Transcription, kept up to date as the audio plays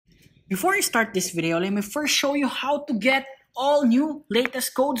Before I start this video, let me first show you how to get all new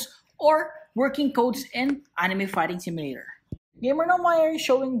latest codes or working codes in Anime Fighting Simulator. Gamer, no, why are you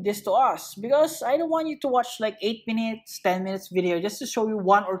showing this to us? Because I don't want you to watch like 8 minutes, 10 minutes video just to show you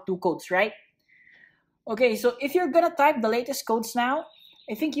 1 or 2 codes, right? Okay, so if you're gonna type the latest codes now,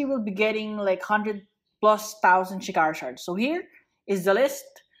 I think you will be getting like 100,000+ Shikara shards. So here is the list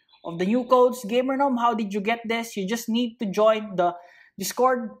of the new codes. Gamer Gnome, how did you get this? You just need to join the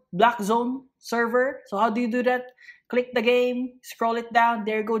Discord Black Zone server. So how do you do that? Click the game, scroll it down,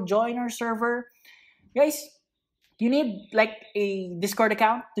 there you go, join our server. Guys, you need like a Discord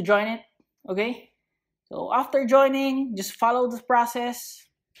account to join it, okay? So after joining, just follow the process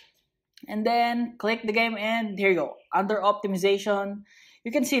and then click the game, and here you go. Under optimization,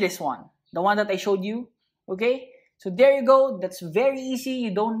 you can see this one, the one that I showed you, okay? So there you go. That's very easy.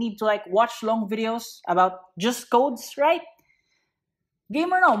 You don't need to like watch long videos about just codes, right?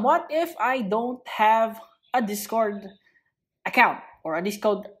 Gamer Gnome, what if I don't have a Discord account or a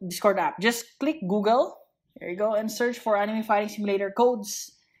Discord app? Just click Google, there you go, and search for Anime Fighting Simulator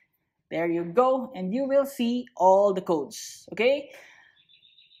codes. There you go, and you will see all the codes, okay?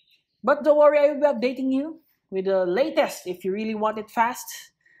 But don't worry, I will be updating you with the latest if you really want it fast.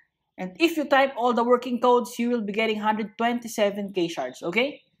 And if you type all the working codes, you will be getting 127k shards,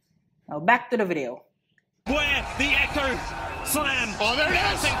 okay? Now back to the video. Where the echo slam. Oh, there it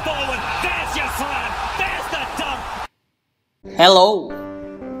is. Forward. There's your slam. There's the dump. Hello,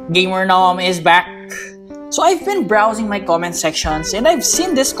 Gamer Gnome is back. So I've been browsing my comment sections and I've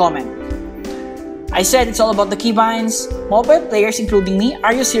seen this comment. I said it's all about the keybinds, mobile players including me.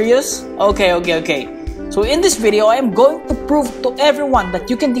 Are you serious? Okay. So in this video, I am going to prove to everyone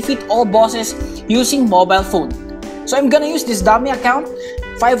that you can defeat all bosses using mobile phone. So I'm gonna use this dummy account,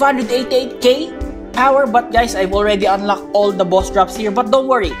 588k power, but guys, I've already unlocked all the boss drops here. But don't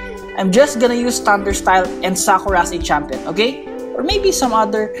worry, I'm just gonna use Thunder Style and Sakura as a champion, okay? Or maybe some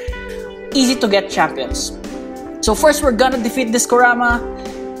other easy to get champions. So first, we're gonna defeat this Kurama.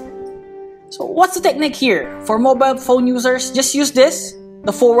 So what's the technique here? For mobile phone users, just use this,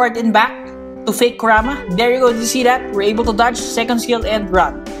 the forward and back, to fake Kurama. There you go, did you see that? We're able to dodge, second skill, and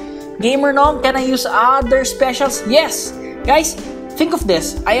run. Gamer Gnome, can I use other specials? Yes! Guys, think of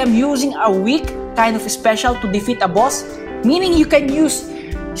this. I am using a weak kind of special to defeat a boss, meaning you can use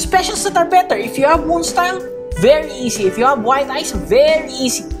specials that are better. If you have Moon Style, very easy. If you have White Eyes, very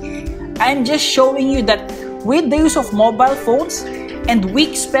easy. I'm just showing you that with the use of mobile phones and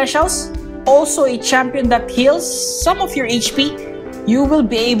weak specials, also a champion that heals some of your HP, you will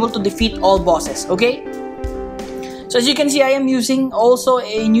be able to defeat all bosses, okay? So as you can see, I am using also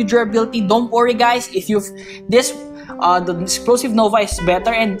a new durability. Don't worry guys, if you've the Explosive Nova is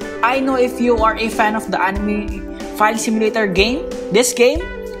better, and I know if you are a fan of the Anime Fighting Simulator game, this game,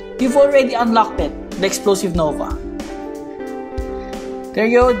 you've already unlocked it, the Explosive Nova. There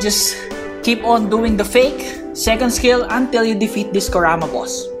you go, just keep on doing the fake second skill until you defeat this Kurama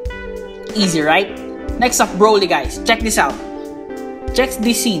boss. Easy, right? Next up, Broly guys, check this out. Check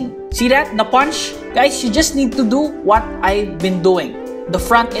this scene. See that? The punch? Guys, you just need to do what I've been doing. The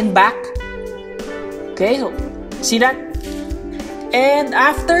front and back. Okay, so see that? And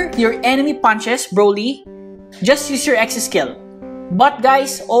after your enemy punches, Broly, just use your X skill. But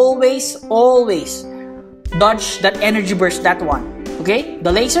guys, always dodge that energy burst, that one. Okay?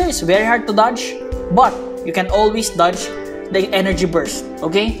 The laser is very hard to dodge, but you can always dodge the energy burst.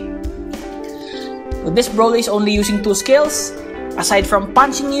 Okay? So this Broly is only using 2 skills. Aside from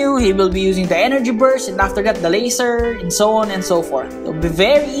punching you, he will be using the energy burst, and after that the laser, and so on and so forth. It will be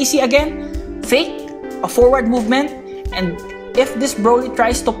very easy again. Fake a forward movement, and if this Broly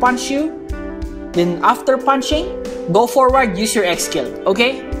tries to punch you, then after punching, go forward, use your X skill.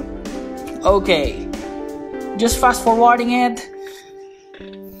 Okay? Okay. Just fast forwarding it,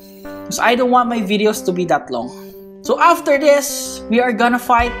 because I don't want my videos to be that long. So after this, we are gonna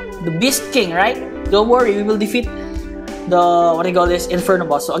fight the Beast King, right? Don't worry, we will defeat the, what I call this, Inferno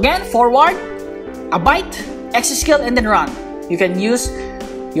boss. So again, forward, a bite, X skill, and then run. You can use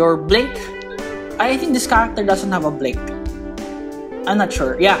your blink. I think this character doesn't have a blink. I'm not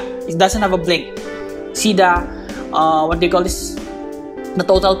sure. Yeah, it doesn't have a blink. See the, what do you call this, the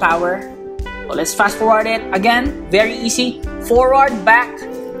total power. So let's fast forward it. Again, very easy. Forward, back.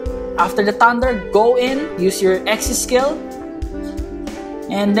 After the thunder, go in, use your X skill,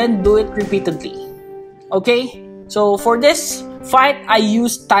 and then do it repeatedly. Okay? So for this fight, I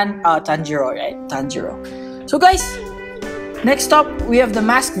used Tanjiro, right? Tanjiro. So guys, next up, we have the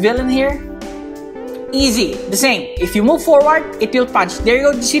masked villain here. Easy, the same. If you move forward, it will punch. There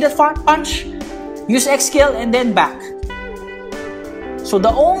you go, you see that punch? Use X skill and then back. So the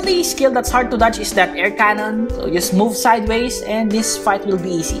only skill that's hard to dodge is that air cannon. So just move sideways and this fight will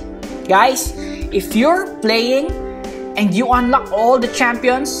be easy. Guys, if you're playing and you unlock all the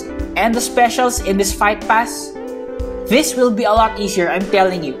champions and the specials in this fight pass, this will be a lot easier, I'm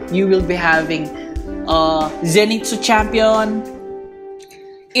telling you. You will be having Zenitsu champion.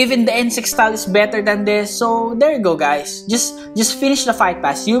 Even the N6 style is better than this. So there you go, guys. Just finish the fight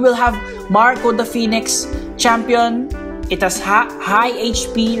pass. You will have Marco the Phoenix champion. It has high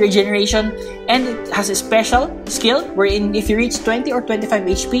HP regeneration and it has a special skill wherein if you reach 20 or 25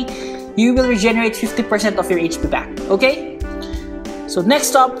 HP, you will regenerate 50% of your HP back. Okay? So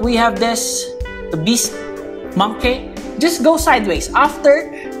next up, we have the Beast Monkey. Just go sideways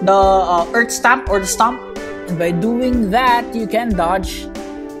after the Earth Stamp or the Stomp. And by doing that, you can dodge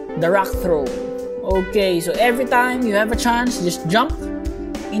the Rock Throw. Okay, so every time you have a chance, just jump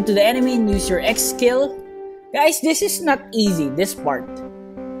into the enemy and use your X skill. Guys, this is not easy, this part.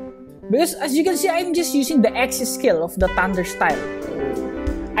 Because as you can see, I'm just using the X skill of the Thunder style.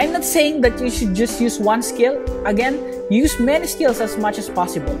 I'm not saying that you should just use one skill. Again, use many skills as much as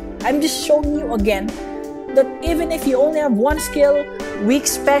possible. I'm just showing you again that even if you only have one skill, weak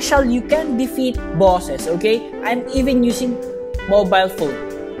special, you can defeat bosses, okay? I'm even using mobile phone.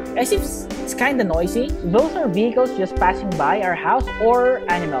 As if it's kinda noisy. Those are vehicles just passing by our house or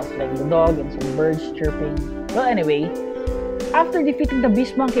animals like the dog and some birds chirping. Well, anyway, after defeating the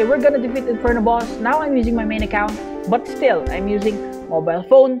Beast Monkey, we're gonna defeat Inferno Boss. Now I'm using my main account, but still, I'm using mobile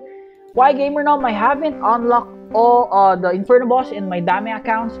phone. Why Gamer Nom? I haven't unlocked all the Inferno Boss in my Dame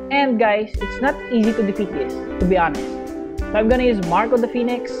accounts. And guys, it's not easy to defeat this, to be honest. So I'm gonna use Marco the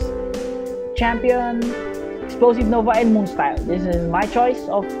Phoenix, Champion, Explosive Nova, and Moonstyle. This is my choice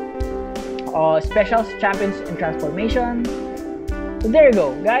of specials, champions, and transformation. So there you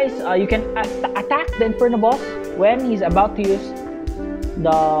go, guys. You can attack the Inferno Boss when he's about to use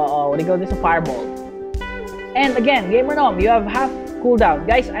the a fireball. And again, Gamer Nom, you have half cooldown.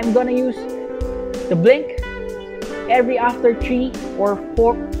 Guys, I'm gonna use the blink every after 3 or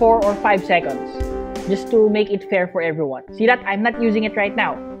 4 or 5 seconds, just to make it fair for everyone. See that? I'm not using it right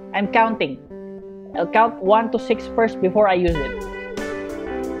now. I'm counting. I'll count 1 to 6 first before I use it.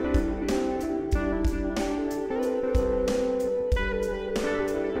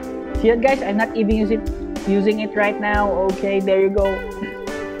 See that, guys? I'm not even using it right now. Okay, there you go.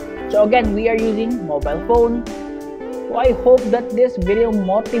 So again, we are using mobile phone. So I hope that this video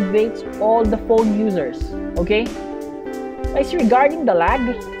motivates all the phone users. Okay? Guys, regarding the lag,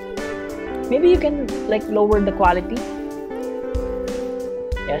 maybe you can like lower the quality.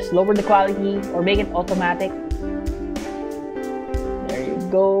 Yes, lower the quality or make it automatic. There you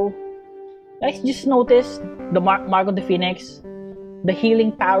go. Guys, just notice the Marco the Phoenix. The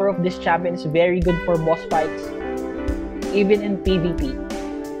healing power of this champion is very good for boss fights, even in PvP.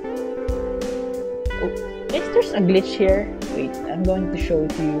 Oh, guys, there's a glitch here. Wait, I'm going to show it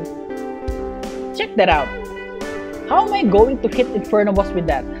to you. Check that out. How am I going to hit Inferno Boss with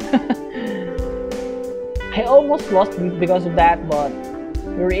that? I almost lost because of that, but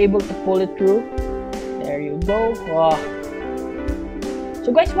we were able to pull it through. There you go. Oh.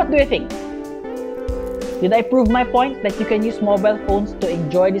 So guys, what do you think? Did I prove my point that you can use mobile phones to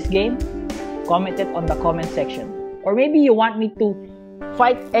enjoy this game? Comment it on the comment section. Or maybe you want me to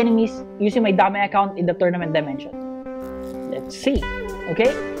fight enemies using my Dame account in the tournament dimension. Let's see.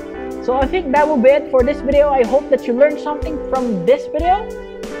 Okay? So I think that will be it for this video. I hope that you learned something from this video.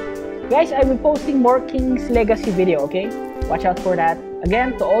 Guys, I'll be posting more King's Legacy video, okay? Watch out for that.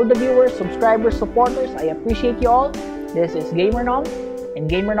 Again, to all the viewers, subscribers, supporters, I appreciate you all. This is Gamer Nom, and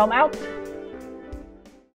Gamer Nom out.